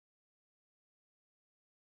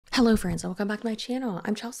Hello friends, and welcome back to my channel.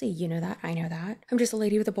 I'm Chelsea, you know that, I know that. I'm just a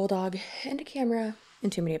lady with a bulldog and a camera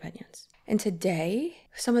and too many opinions. And today,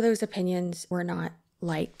 some of those opinions were not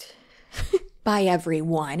liked by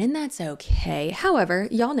everyone, and that's okay. However,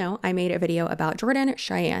 y'all know I made a video about Jordan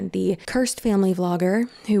Cheyenne, the cursed family vlogger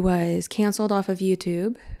who was canceled off of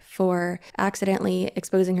YouTube for accidentally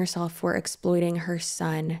exposing herself for exploiting her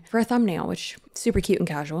son for a thumbnail, which super cute and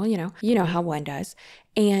casual, you know how one does.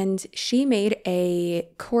 And she made a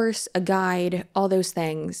course, a guide, all those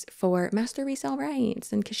things for master resale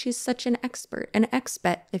rights. And because she's such an expert, an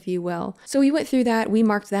expert, if you will. So we went through that. We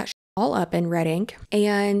marked that all up in red ink.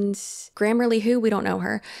 And Grammarly who, we don't know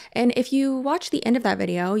her. And if you watch the end of that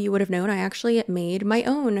video, you would have known I actually made my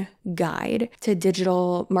own guide to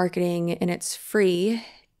digital marketing, and it's free.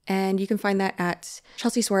 And you can find that at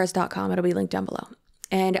CCSUAREZ.com. It'll be linked down below.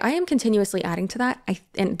 And I am continuously adding to that.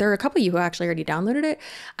 And there are a couple of you who actually already downloaded it.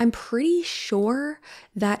 I'm pretty sure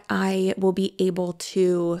that I will be able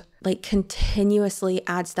to like continuously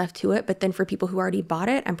add stuff to it. But then for people who already bought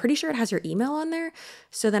it, I'm pretty sure it has your email on there.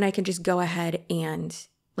 So then I can just go ahead and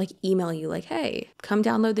like email you like, hey, come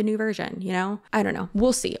download the new version, you know? I don't know.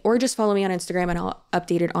 We'll see. Or just follow me on Instagram and I'll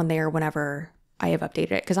update it on there whenever I have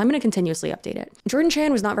updated it, because I'm going to continuously update it. Jordan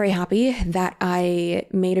Chan was not very happy that I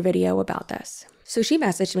made a video about this. So she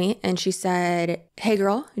messaged me and she said, hey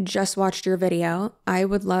girl, just watched your video. I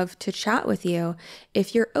would love to chat with you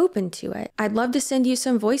if you're open to it. I'd love to send you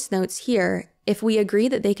some voice notes here if we agree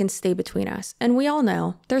that they can stay between us. And we all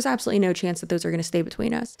know there's absolutely no chance that those are going to stay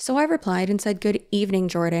between us. So I replied and said, good evening,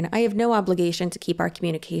 Jordan. I have no obligation to keep our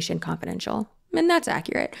communication confidential. And that's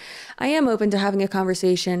accurate. I am open to having a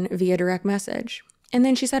conversation via direct message. And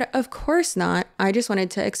then she said, of course not. I just wanted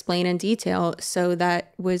to explain in detail, so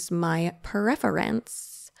that was my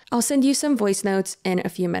preference. I'll send you some voice notes in a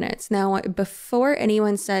few minutes. Now, before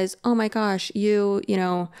anyone says, oh my gosh, you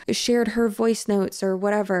shared her voice notes or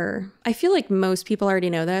whatever, I feel like most people already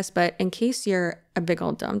know this, but in case you're a big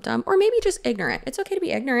old dum-dum, or maybe just ignorant, it's okay to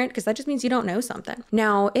be ignorant because that just means you don't know something.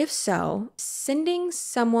 Now, if so, sending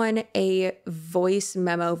someone a voice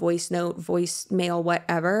memo, voice note, voicemail,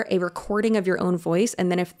 whatever, a recording of your own voice,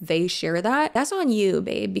 and then if they share that, that's on you,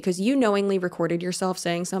 babe, because you knowingly recorded yourself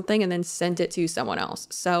saying something and then sent it to someone else.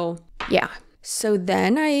 So yeah. So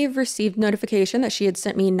then I received notification that she had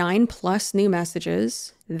sent me 9+ new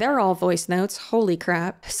messages. They're all voice notes. Holy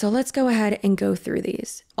crap. So let's go ahead and go through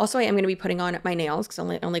these. Also, I am going to be putting on my nails because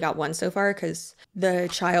I only got one so far because the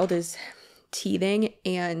child is teething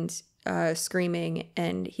and screaming,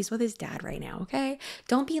 and he's with his dad right now, okay?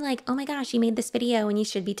 Don't be like, oh my gosh, you made this video and you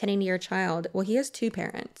should be tending to your child. Well, he has 2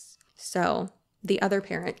 parents. So the other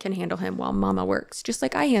parent can handle him while mama works, just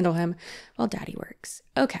like I handle him while daddy works.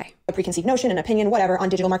 Okay. A preconceived notion, an opinion, whatever, on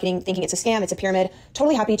digital marketing, thinking it's a scam, it's a pyramid.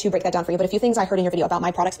 Totally happy to break that down for you. But a few things I heard in your video about my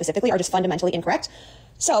product specifically are just fundamentally incorrect.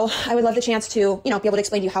 So I would love the chance to, be able to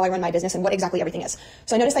explain to you how I run my business and what exactly everything is.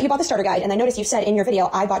 So I noticed that you bought the starter guide, and I noticed you said in your video,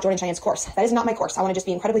 I bought Jordan Cheyenne's course. That is not my course. I want to just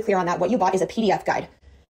be incredibly clear on that. What you bought is a PDF guide.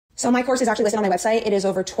 So my course is actually listed on my website. It is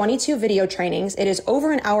over 22 video trainings. It is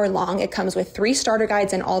over an hour long. It comes with 3 starter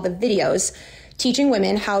guides and all the videos, teaching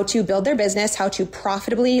women how to build their business, how to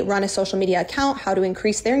profitably run a social media account, how to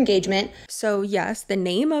increase their engagement. So yes, the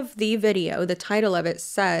name of the video, the title of it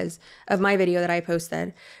says, of my video that I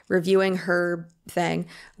posted, reviewing her thing,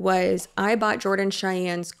 was I bought Jordan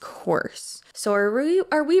Cheyenne's course. So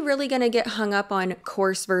are we really going to get hung up on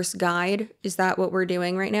course versus guide? Is that what we're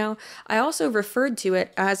doing right now? I also referred to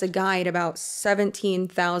it as a guide about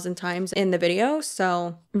 17,000 times in the video.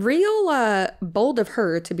 So real bold of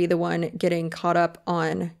her to be the one getting caught up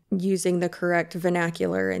on using the correct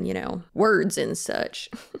vernacular and, words and such.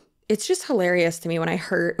 It's just hilarious to me when I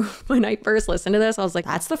first listened to this, I was like,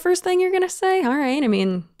 that's the first thing you're going to say? All right. I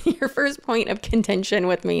mean, your first point of contention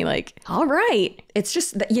with me, like, all right. It's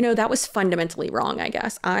just that, that was fundamentally wrong, I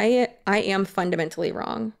guess. I am fundamentally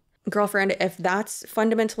wrong. Girlfriend, if that's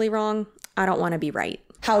fundamentally wrong, I don't want to be right.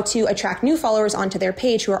 How to attract new followers onto their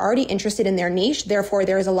page who are already interested in their niche. Therefore,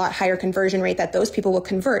 there is a lot higher conversion rate that those people will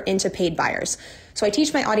convert into paid buyers. So I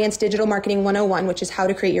teach my audience Digital Marketing 101, which is how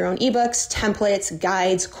to create your own ebooks, templates,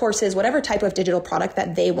 guides, courses, whatever type of digital product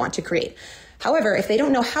that they want to create. However, if they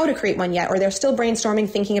don't know how to create one yet, or they're still brainstorming,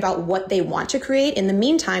 thinking about what they want to create, in the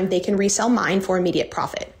meantime, they can resell mine for immediate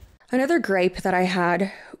profit. Another gripe that I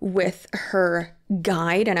had with her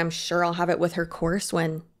guide, and I'm sure I'll have it with her course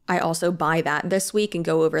when I also buy that this week and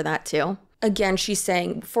go over that too. Again, she's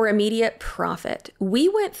saying for immediate profit. We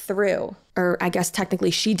went through, or I guess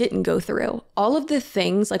technically she didn't go through, all of the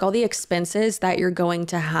things, like all the expenses that you're going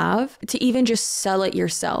to have to even just sell it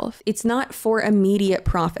yourself. It's not for immediate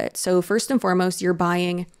profit. So first and foremost, you're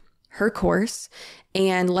buying her course,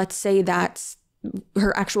 and let's say that's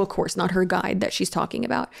her actual course, not her guide that she's talking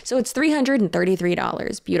about. So it's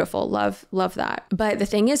 $333. Beautiful. Love that. But the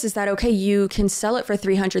thing is that, okay, you can sell it for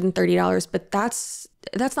 $330, but that's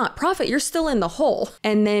not profit. You're still in the hole.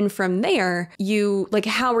 And then from there,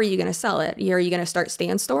 how are you going to sell it? Are you going to start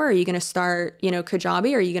Stand Store? Are you going to start,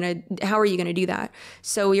 Kajabi? How are you going to do that?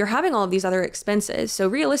 So you're having all of these other expenses. So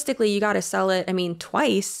realistically, you got to sell it,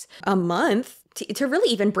 twice a month to really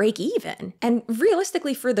even break even. And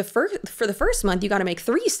realistically, for the first month, you got to make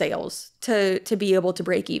 3 sales to be able to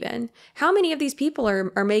break even. How many of these people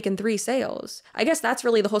are making 3 sales? I guess that's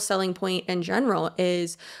really the whole selling point in general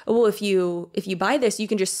is, well, if you buy this, you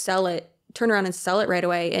can just sell it, turn around and sell it right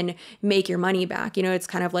away and make your money back. It's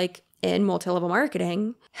kind of like in multi-level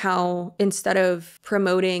marketing, how instead of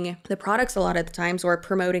promoting the products a lot of the times or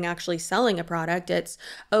promoting actually selling a product, it's,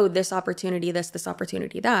 oh, this opportunity, this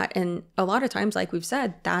opportunity, that. And a lot of times, like we've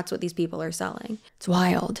said, that's what these people are selling. It's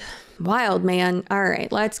wild, man. All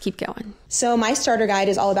right, let's keep going. So my starter guide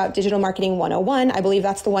is all about digital marketing 101. I believe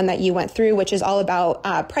that's the one that you went through, which is all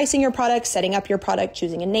about pricing your product, setting up your product,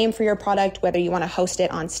 choosing a name for your product, whether you want to host it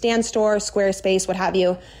on Stand Store, Squarespace, what have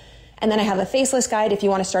you. And then I have a faceless guide if you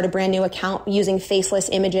want to start a brand new account using faceless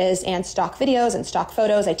images and stock videos and stock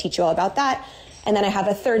photos. I teach you all about that. And then I have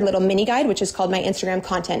a third little mini guide, which is called my Instagram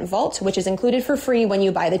Content Vault, which is included for free when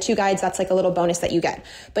you buy the 2 guides. That's like a little bonus that you get.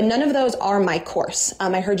 But none of those are my course.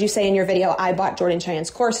 I heard you say in your video, I bought Jordan Cheyenne's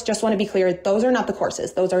course. Just want to be clear, those are not the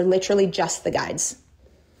courses. Those are literally just the guides.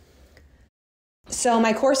 So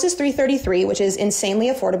my course is $333, which is insanely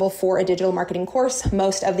affordable for a digital marketing course.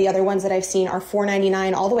 Most of the other ones that I've seen are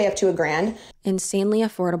 $499 all the way up to $1,000. Insanely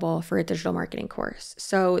affordable for a digital marketing course.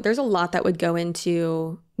 So there's a lot that would go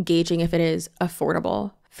into gauging if it is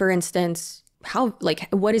affordable. For instance,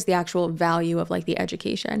 what is the actual value of the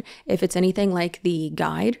education? If it's anything like the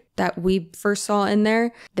guide that we first saw in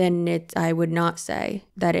there, then I would not say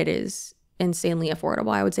that it is insanely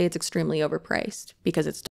affordable. I would say it's extremely overpriced because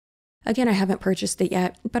it's, again, I haven't purchased it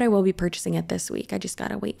yet, but I will be purchasing it this week. I just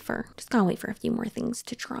gotta wait for a few more things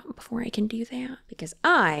to drop before I can do that, because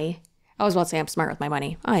I was about to say I'm smart with my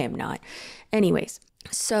money. I am not. Anyways,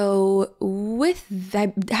 so with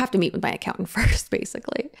that, I have to meet with my accountant first,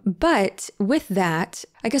 basically. But with that,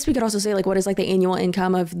 I guess we could also say what is the annual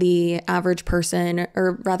income of the average person,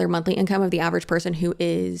 or rather monthly income of the average person who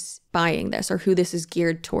is buying this or who this is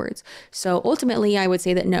geared towards. So ultimately, I would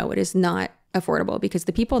say that no, it is not affordable, because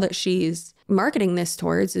the people that she's marketing this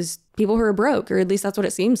towards is people who are broke, or at least that's what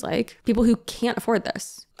it seems like. People who can't afford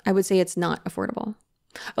this. I would say it's not affordable.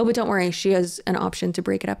 Oh, but don't worry, she has an option to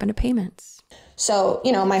break it up into payments. So,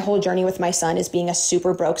 my whole journey with my son is being a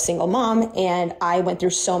super broke single mom, and I went through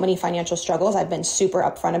so many financial struggles. I've been super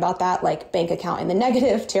upfront about that, like bank account in the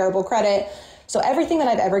negative, terrible credit. So everything that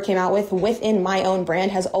I've ever came out with within my own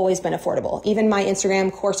brand has always been affordable. Even my Instagram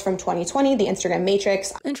course from 2020, the Instagram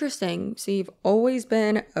Matrix. Interesting. So you've always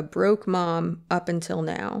been a broke mom up until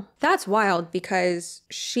now. That's wild, because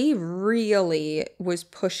she really was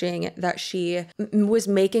pushing that she was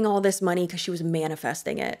making all this money because she was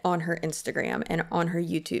manifesting it on her Instagram and on her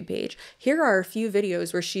YouTube page. Here are a few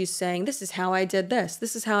videos where she's saying, this is how I did this.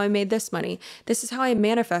 This is how I made this money. This is how I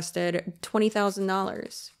manifested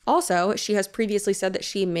 $20,000. Also, she has previously said that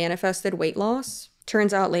she manifested weight loss.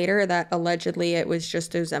 Turns out later that allegedly it was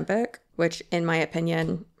just Ozempic, which in my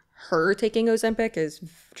opinion, her taking Ozempic is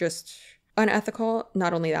just unethical.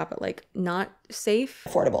 Not only that, but not safe.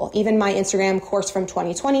 Affordable. Even my Instagram course from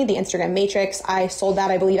 2020, the Instagram Matrix, I sold that,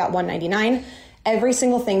 I believe, at $199. Every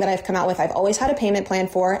single thing that I've come out with, I've always had a payment plan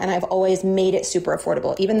for, and I've always made it super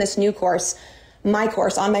affordable. Even this new course, my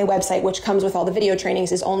course on my website, which comes with all the video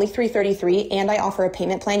trainings, is only $333, and I offer a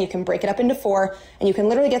payment plan. You can break it up into 4, and you can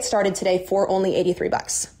literally get started today for only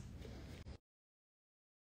 $83.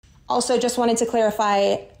 Also, just wanted to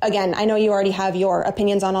clarify, again, I know you already have your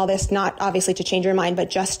opinions on all this, not obviously to change your mind, but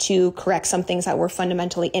just to correct some things that were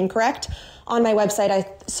fundamentally incorrect. On my website, I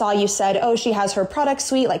saw you said, oh, she has her product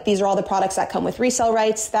suite. These are all the products that come with resale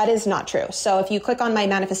rights. That is not true. So if you click on my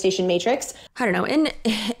manifestation matrix. I don't know.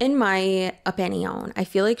 In my opinion, I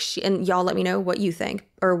feel like and y'all let me know what you think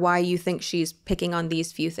or why you think she's picking on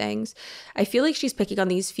these few things. I feel like she's picking on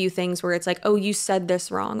these few things where it's oh, you said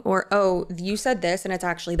this wrong, or, oh, you said this and it's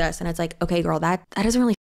actually this. And it's okay, girl, that doesn't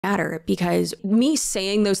really matter, because me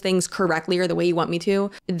saying those things correctly or the way you want me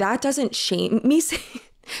to, that doesn't change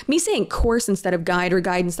me saying course instead of guide or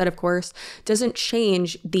guide instead of course doesn't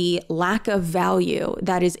change the lack of value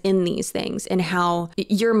that is in these things and how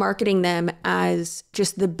you're marketing them as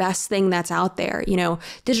just the best thing that's out there.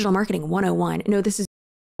 Digital marketing 101. No, this is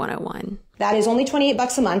 101. That is only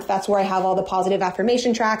 $28 a month. That's where I have all the positive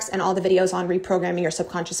affirmation tracks and all the videos on reprogramming your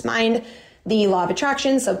subconscious mind. The law of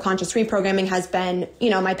attraction, subconscious reprogramming has been,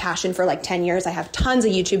 my passion for like 10 years. I have tons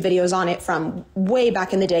of YouTube videos on it from way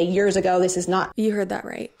back in the day, years ago. This is not. You heard that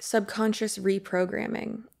right. Subconscious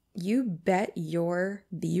reprogramming. You bet you're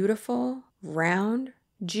beautiful, round,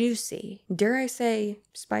 juicy. Dare I say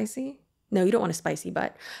spicy? No, you don't want a spicy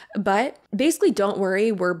butt. But basically, don't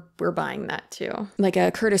worry, we're buying that too. Like a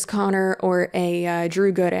Curtis Connor or a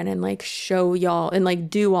Drew Gooden, and like show y'all and like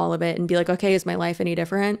do all of it and be like, okay, is my life any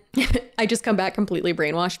different? I just come back completely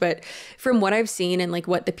brainwashed. But from what I've seen and like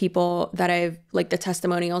what the people that I've like the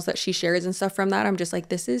testimonials that she shares and stuff from that, I'm just like,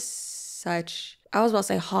 this is such, I was about to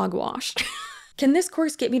say hogwash. Can this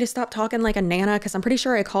course get me to stop talking like a nana? Because I'm pretty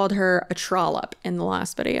sure I called her a trollop in the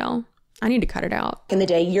last video. I need to cut it out. In the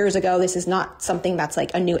day, years ago, this is not something that's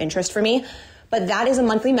like a new interest for me, but that is a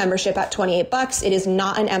monthly membership at $28. It is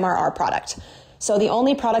not an MRR product. So the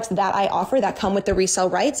only products that I offer that come with the resale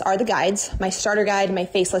rights are the guides, my starter guide, my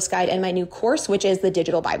faceless guide, and my new course, which is the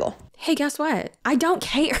digital Bible. Hey, guess what? I don't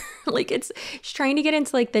care. Like it's trying to get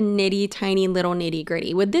into like the tiny little nitty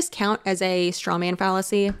gritty. Would this count as a straw man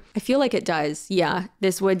fallacy? I feel like it does. Yeah,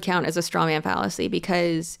 this would count as a straw man fallacy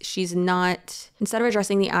because she's not, instead of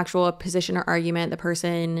addressing the actual position or argument, the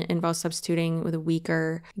person involves substituting with a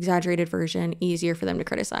weaker, exaggerated version, easier for them to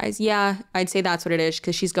criticize. Yeah, I'd say that's what it is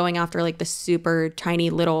because she's going after like the super tiny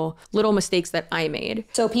little mistakes that I made.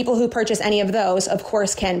 So people who purchase any of those, of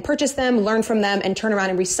course, can purchase them, learn from them, and turn around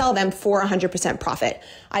and resell them for 100% profit.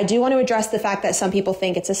 I do want to address the fact that some people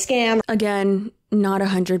think it's a scam. Again, not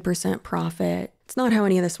 100% profit. It's not how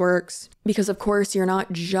any of this works because of course you're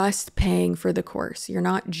not just paying for the course. You're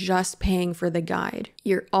not just paying for the guide.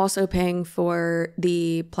 You're also paying for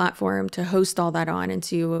the platform to host all that on and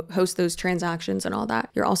to host those transactions and all that.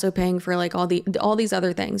 You're also paying for like all these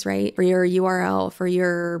other things, right? For your URL, for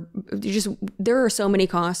your, there are so many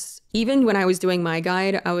costs. Even when I was doing my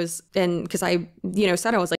guide, because I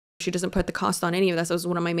said I was like, she doesn't put the cost on any of this. That was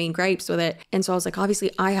one of my main gripes with it. And so I was like,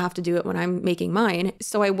 obviously I have to do it when I'm making mine.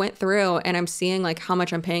 So I went through and I'm seeing like how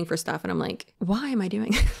much I'm paying for stuff. And I'm like, why am I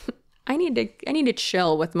doing I need to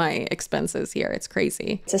chill with my expenses here. It's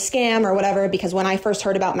crazy. It's a scam or whatever, because when I first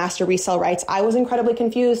heard about master resale rights, I was incredibly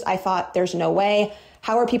confused. I thought there's no way.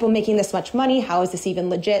 How are people making this much money? How is this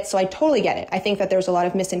even legit? So I totally get it. I think that there's a lot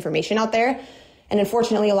of misinformation out there. And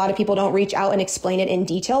unfortunately, a lot of people don't reach out and explain it in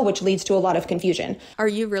detail, which leads to a lot of confusion. Are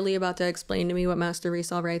you really about to explain to me what master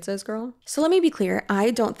resale rights is, girl? So let me be clear.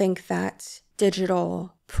 I don't think that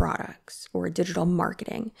digital products or digital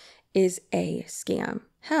marketing is a scam.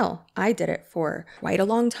 Hell, I did it for quite a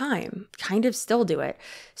long time, kind of still do it.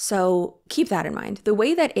 So keep that in mind. The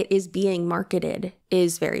way that it is being marketed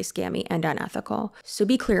is very scammy and unethical. So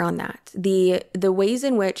be clear on that. The ways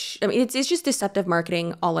in which, it's just deceptive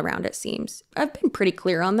marketing all around, it seems. I've been pretty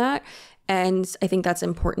clear on that. And I think that's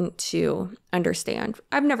important to understand.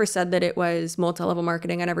 I've never said that it was multi-level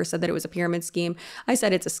marketing. I never said that it was a pyramid scheme. I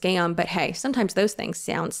said it's a scam, but hey, sometimes those things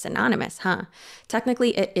sound synonymous, huh?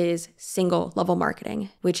 Technically, it is single level marketing,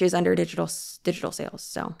 which is under digital sales.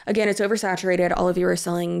 So again, it's oversaturated. All of you are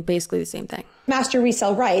selling basically the same thing. Master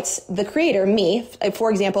resale rights, the creator, me, for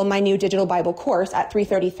example, my new digital Bible course at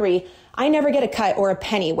 $333, I never get a cut or a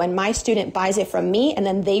penny when my student buys it from me and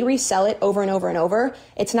then they resell it over and over and over.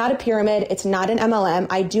 It's not a pyramid. It's not an MLM.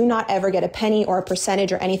 I do not ever get a penny or a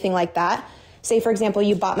percentage or anything like that. Say, for example,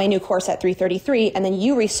 you bought my new course at $333 and then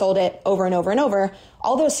you resold it over and over and over.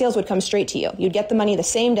 All those sales would come straight to you. You'd get the money the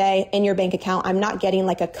same day in your bank account. I'm not getting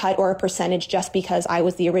like a cut or a percentage just because I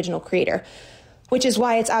was the original creator, which is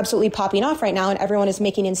why it's absolutely popping off right now. And everyone is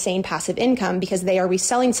making insane passive income because they are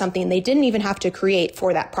reselling something they didn't even have to create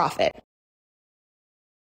for that profit.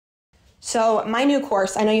 So my new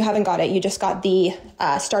course, I know you haven't got it. You just got the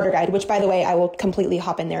starter guide, which by the way, I will completely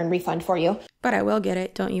hop in there and refund for you. But I will get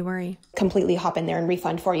it. Don't you worry. Completely hop in there and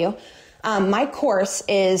refund for you. My course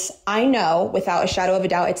is, I know without a shadow of a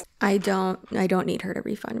doubt, it's. I don't need her to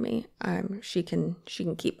refund me. She can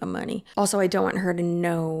keep the money. Also, I don't want her to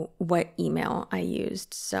know what email I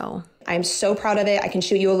used. So I'm so proud of it. I can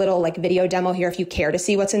shoot you a little like video demo here if you care to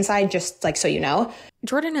see what's inside, just like so you know.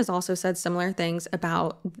 Jordan has also said similar things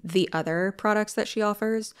about the other products that she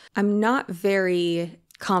offers. I'm not very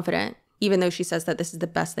confident, even though she says that this is the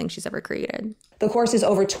best thing she's ever created. The course is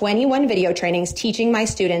over 21 video trainings teaching my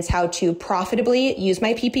students how to profitably use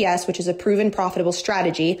my PPS, which is a proven profitable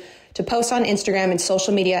strategy, to post on Instagram and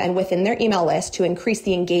social media and within their email list to increase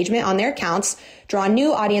the engagement on their accounts, draw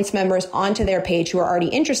new audience members onto their page who are already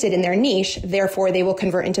interested in their niche. Therefore, they will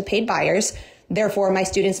convert into paid buyers. Therefore, my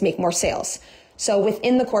students make more sales. So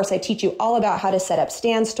within the course, I teach you all about how to set up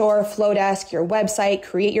StanStore, Flowdesk, your website,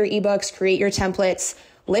 create your ebooks, create your templates,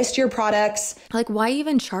 list your products. Like, why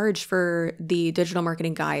even charge for the digital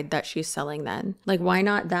marketing guide that she's selling then? Like, why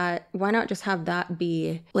not just have that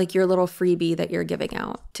be like your little freebie that you're giving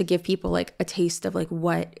out to give people like a taste of like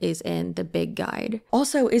what is in the big guide?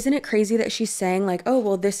 Also, isn't it crazy that she's saying like, oh,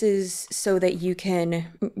 well, this is so that you can,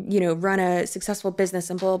 run a successful business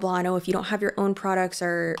and blah, blah, blah. I know if you don't have your own products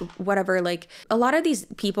or whatever, like a lot of these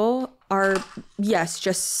people are, yes,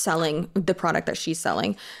 just selling the product that she's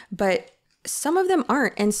selling, but some of them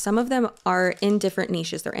aren't, and some of them are in different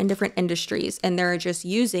niches. They're in different industries, and they're just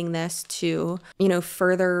using this to,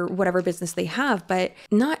 further whatever business they have. But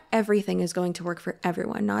not everything is going to work for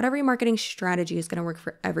everyone. Not every marketing strategy is going to work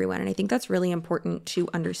for everyone. And I think that's really important to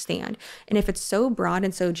understand. And if it's so broad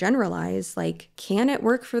and so generalized, like, can it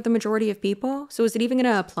work for the majority of people? So is it even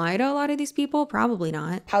going to apply to a lot of these people? Probably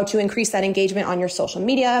not. How to increase that engagement on your social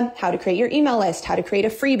media, how to create your email list, how to create a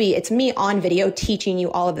freebie. It's me on video teaching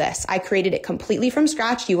you all of this. I created it completely from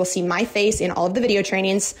scratch. You will see my face in all of the video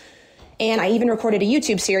trainings. And I even recorded a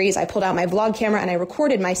YouTube series. I pulled out my vlog camera and I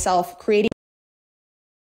recorded myself creating.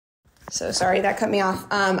 So sorry, that cut me off.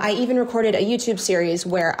 I even recorded a YouTube series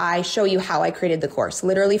where I show you how I created the course,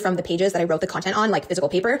 literally from the pages that I wrote the content on, like physical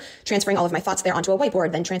paper, transferring all of my thoughts there onto a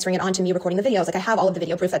whiteboard, then transferring it onto me recording the videos. Like I have all of the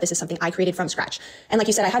video proof that this is something I created from scratch. And like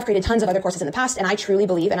you said, I have created tons of other courses in the past, and I truly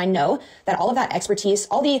believe, and I know that all of that expertise,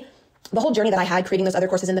 the whole journey that I had creating those other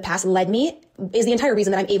courses in the past is the entire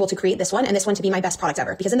reason that I'm able to create this one and this one to be my best product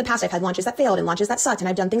ever. Because in the past, I've had launches that failed and launches that sucked, and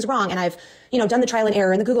I've done things wrong, and I've, done the trial and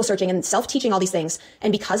error and the Google searching and self-teaching all these things.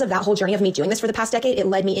 And because of that whole journey of me doing this for the past decade, it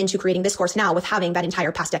led me into creating this course now with having that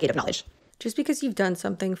entire past decade of knowledge. Just because you've done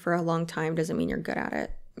something for a long time doesn't mean you're good at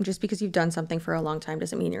it. Just because you've done something for a long time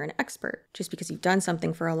doesn't mean you're an expert. Just because you've done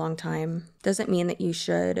something for a long time doesn't mean that you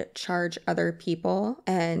should charge other people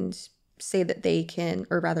and say that they can,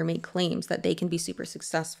 or rather make claims that they can be super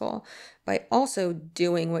successful by also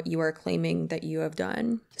doing what you are claiming that you have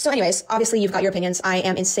done. So anyways, obviously you've got your opinions. I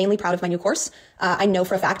am insanely proud of my new course. I know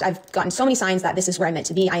for a fact I've gotten so many signs that this is where I'm meant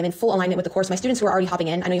to be. I am in full alignment with the course. My students who are already hopping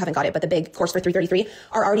in, I know you haven't got it, but the big course for 333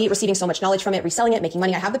 are already receiving so much knowledge from it, reselling it, making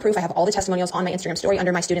money. I have the proof. I have all the testimonials on my Instagram story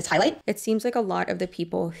under my students highlight. It seems like a lot of the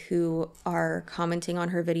people who are commenting on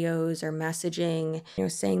her videos or messaging,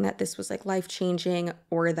 saying that this was like life-changing,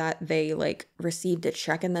 or that they like received a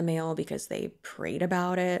check in the mail because they prayed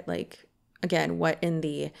about it. Like, again, what in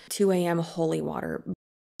the 2 a.m. holy water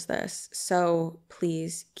is this? So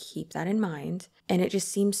please keep that in mind. And it just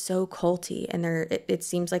seems so culty. And it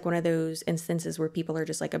seems like one of those instances where people are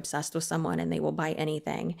just like obsessed with someone and they will buy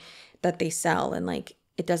anything that they sell. And like,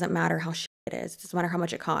 it doesn't matter how shit it is. It doesn't matter how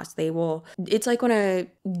much it costs. It's like when a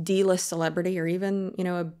D-list celebrity or even,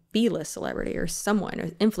 a B-list celebrity or someone,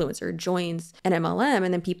 an influencer joins an MLM,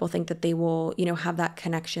 and then people think that they will, have that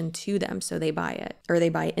connection to them. So they buy it or they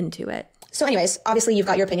buy into it. So anyways, obviously you've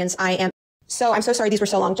got your opinions. I'm so sorry these were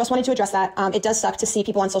so long. Just wanted to address that. It does suck to see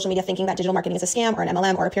people on social media thinking that digital marketing is a scam or an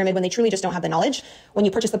MLM or a pyramid when they truly just don't have the knowledge. When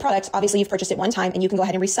you purchase the product, obviously you've purchased it one time and you can go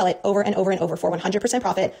ahead and resell it over and over and over for 100%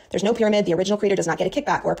 profit. There's no pyramid. The original creator does not get a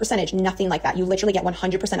kickback or a percentage, nothing like that. You literally get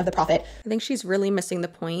 100% of the profit. I think she's really missing the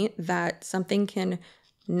point that something can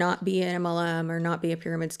not be an MLM or not be a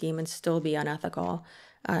pyramid scheme and still be unethical.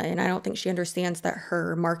 And I don't think she understands that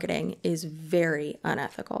her marketing is very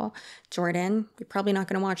unethical. Jordan, you're probably not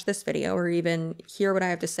going to watch this video or even hear what I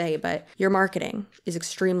have to say, but your marketing is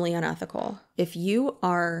extremely unethical. If you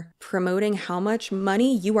are promoting how much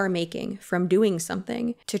money you are making from doing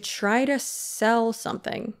something to try to sell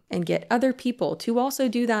something and get other people to also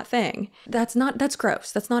do that thing, that's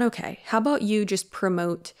gross. That's not okay. How about you just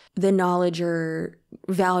promote the knowledge or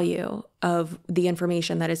value of the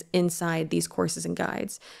information that is inside these courses and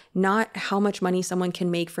guides, not how much money someone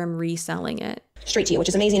can make from reselling it. Straight to you, which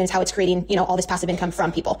is amazing, and it's how it's creating, all this passive income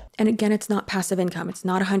from people. And again, it's not passive income. It's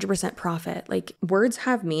not 100% profit. Like, words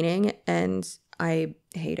have meaning, and I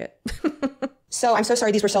hate it. So I'm so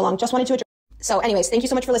sorry these were so long. Just wanted to address. So anyways, thank you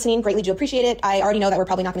so much for listening. Greatly do appreciate it. I already know that we're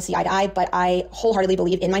probably not going to see eye to eye, but I wholeheartedly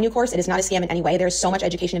believe in my new course. It is not a scam in any way. There's so much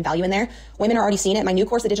education and value in there. Women are already seeing it. My new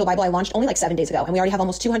course, The Digital Bible, I launched only like 7 days ago, and we already have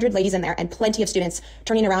almost 200 ladies in there and plenty of students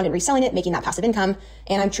turning around and reselling it, making that passive income.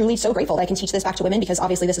 And I'm truly so grateful that I can teach this back to women, because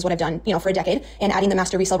obviously this is what I've done, for a decade. And adding the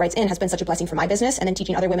master resale rights in has been such a blessing for my business. And then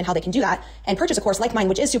teaching other women how they can do that and purchase a course like mine,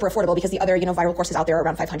 which is super affordable, because the other, viral courses out there are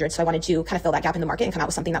around 500. So I wanted to kind of fill that gap in the market and come out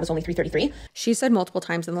with something that was only 333. She said multiple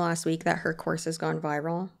times in the last week that her course has gone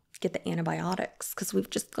viral. Get the antibiotics because we've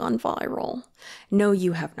just gone viral. No,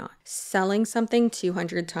 you have not. Selling something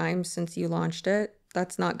 200 times since you launched it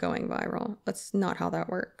That's not going viral. That's not how that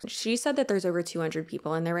works. She said that there's over 200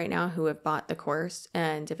 people in there right now who have bought the course.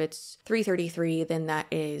 And if it's $333, then that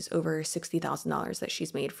is over $60,000 that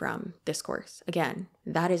she's made from this course. Again,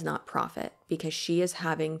 that is not profit because she is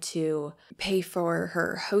having to pay for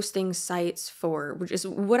her hosting sites for which is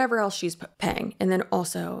whatever else she's paying. And then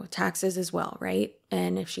also taxes as well, right?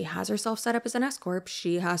 And if she has herself set up as an S Corp,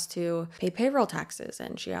 she has to pay payroll taxes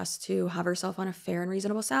and she has to have herself on a fair and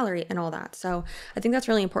reasonable salary and all that. So I think that's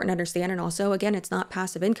really important to understand. And also, again, it's not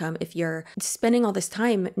passive income. If you're spending all this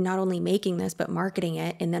time not only making this, but marketing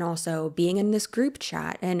it, and then also being in this group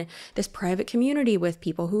chat and this private community with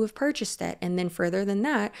people who have purchased it. And then further than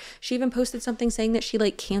that, she even posted something saying that she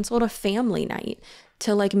like canceled a family night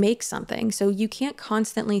to like make something. So you can't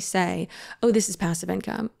constantly say, oh, this is passive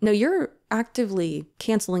income. No, you're actively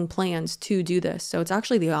canceling plans to do this. So it's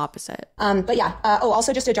actually the opposite. But yeah.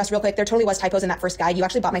 Also just to address real quick, there totally was typos in that first guide. You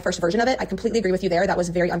actually bought my first version of it. I completely agree with you there. That was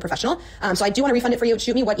very unprofessional. So I do want to refund it for you.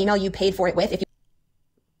 Shoot me what email you paid for it with. If you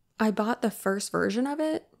I bought the first version of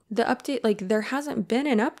it. The update, like there hasn't been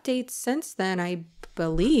an update since then, I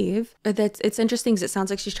believe. It's interesting because it sounds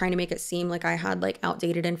like she's trying to make it seem like I had like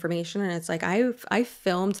outdated information. And it's like, I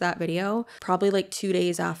filmed that video probably like 2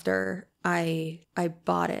 days after I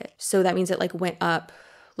bought it. So that means it like went up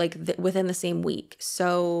like within the same week.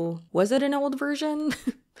 So was it an old version?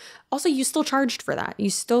 Also, you still charged for that. You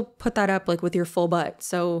still put that up like with your full butt.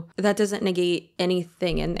 So that doesn't negate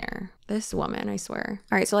anything in there. This woman, I swear.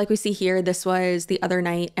 All right, so like we see here, this was the other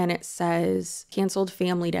night and it says canceled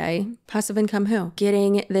family day. Passive income who?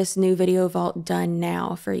 Getting this new video vault done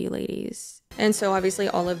now for you ladies. And so obviously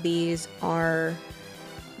all of these are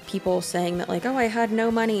people saying that like, oh, I had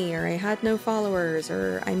no money or I had no followers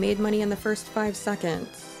or I made money in the first 5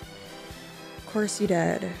 seconds. Of course you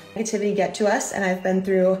did. Negativity get to us, and I've been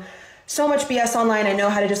through so much BS online. I know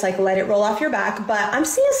how to just like let it roll off your back, but I'm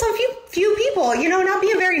seeing some few people, you know, not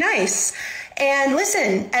being very nice. And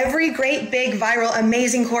listen, every great, big, viral,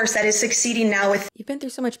 amazing course that is succeeding now with... You've been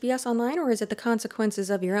through so much BS online, or is it the consequences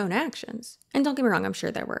of your own actions? And don't get me wrong, I'm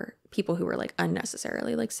sure there were people who were like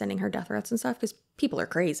unnecessarily like sending her death threats and stuff because people are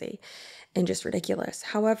crazy and just ridiculous.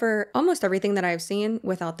 However, almost everything that I've seen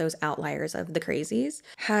without those outliers of the crazies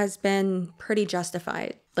has been pretty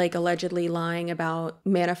justified. Like allegedly lying about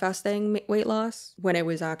manifesting weight loss when it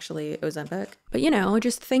was actually Ozempic. But you know,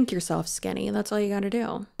 just think yourself skinny. That's all you gotta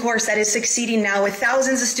do. Course that is succeeding now with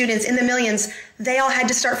thousands of students in the millions. They all had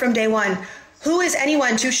to start from day one. Who is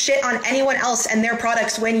anyone to shit on anyone else and their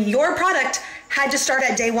products when your product had to start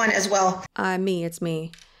at day one as well? It's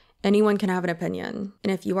me. Anyone can have an opinion.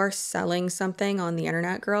 And if you are selling something on the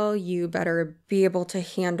internet, girl, you better be able to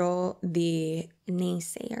handle the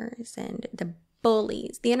naysayers and the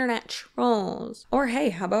bullies, the internet trolls. Or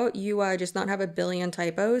hey, how about you just not have a billion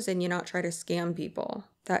typos and you not try to scam people?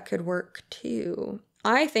 That could work too.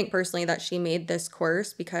 I think personally that she made this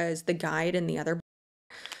course because the guide and the other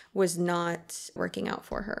was not working out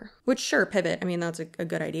for her. Which sure, pivot. I mean, that's a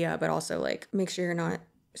good idea, but also like make sure you're not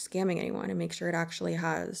scamming anyone and make sure it actually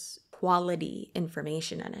has quality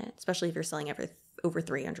information in it, especially if you're selling it for over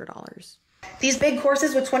 $300. These big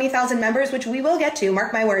courses with 20,000 members, which we will get to,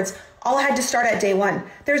 mark my words, all had to start at day one.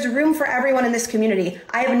 There's room for everyone in this community.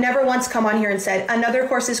 I have never once come on here and said, another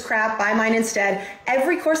course is crap, buy mine instead.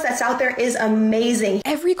 Every course that's out there is amazing.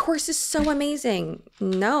 Every course is so amazing.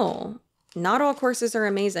 No, not all courses are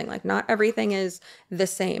amazing. Like not everything is the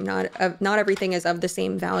same. Not everything is of the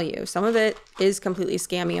same value. Some of it is completely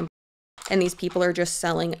scammy and these people are just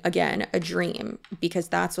selling, again, a dream because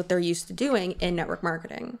that's what they're used to doing in network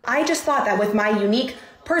marketing. I just thought that with my unique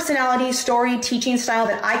personality, story, teaching style,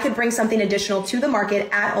 that I could bring something additional to the market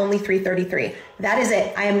at only $333. That is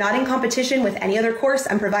it. I am not in competition with any other course.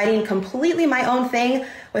 I'm providing completely my own thing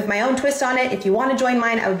with my own twist on it. If you want to join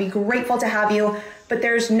mine, I would be grateful to have you. But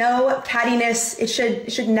there's no cattiness.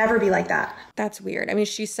 It should never be like that. That's weird. I mean,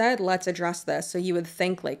 she said, let's address this. So you would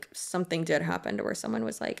think like something did happen to where someone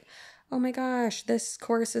was like, oh my gosh, this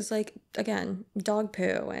course is like, again, dog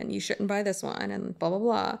poo and you shouldn't buy this one and blah, blah,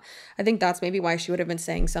 blah. I think that's maybe why she would have been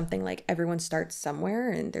saying something like everyone starts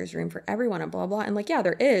somewhere and there's room for everyone and blah, blah. And like, yeah,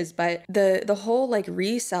 there is. But the whole like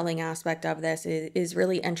reselling aspect of this is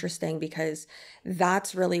really interesting because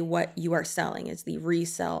that's really what you are selling is the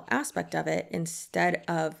resell aspect of it instead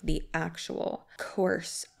of the actual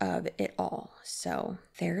course of it all. So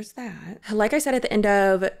there's that. Like I said at the end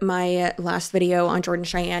of my last video on Jordan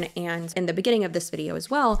Cheyenne and in the beginning of this video as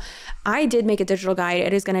well, I did make a digital guide.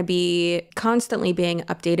 It is going to be constantly being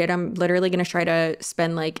updated. I'm literally going to try to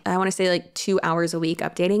spend I want to say 2 hours a week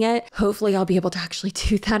updating it. Hopefully I'll be able to actually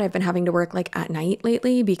do that. I've been having to work at night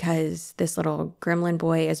lately because this little gremlin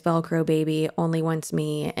boy is Velcro baby, only wants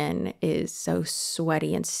me, and is so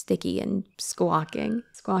sweaty and sticky and squawking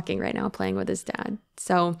right now, playing with his dad.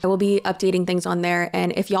 So I will be updating things on there.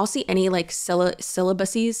 And if y'all see any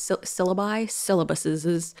syllabuses,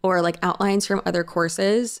 or outlines from other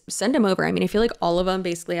courses, send them over. I mean, I feel like all of them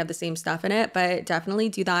basically have the same stuff in it, but definitely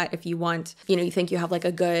do that if you want, you think you have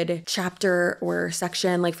a good chapter or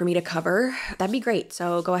section for me to cover. That'd be great.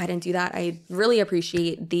 So go ahead and do that. I really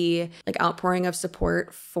appreciate the outpouring of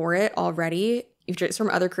support for it already. It's from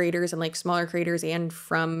other creators and smaller creators, and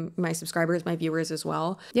from my subscribers, my viewers as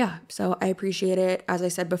well. Yeah, so I appreciate it. As I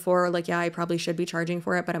said before, yeah, I probably should be charging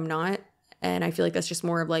for it, but I'm not. And I feel like that's just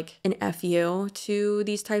more of an FU to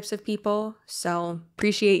these types of people. So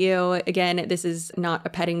appreciate you. Again, this is not a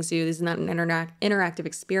petting zoo. This is not an interactive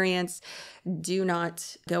experience. Do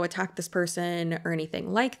not go attack this person or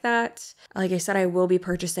anything like that. Like I said, I will be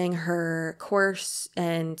purchasing her course,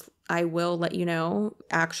 and I will let you know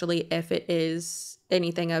actually if it is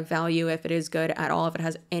anything of value, if it is good at all, if it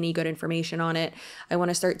has any good information on it. I want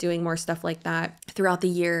to start doing more stuff like that throughout the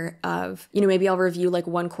year of, maybe I'll review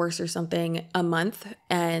one course or something a month,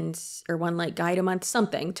 or one guide a month,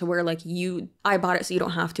 something to where I bought it so you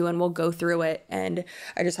don't have to, and we'll go through it. And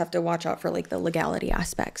I just have to watch out for the legality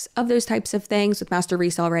aspects of those types of things. With master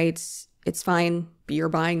resale rights, it's fine, but you're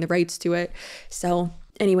buying the rights to it. So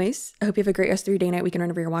anyways, I hope you have a great rest of your day, night, weekend,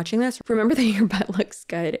 whenever you're watching this. Remember that your butt looks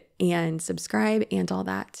good, and subscribe and all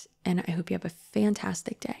that. And I hope you have a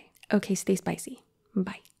fantastic day. Okay, stay spicy.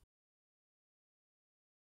 Bye.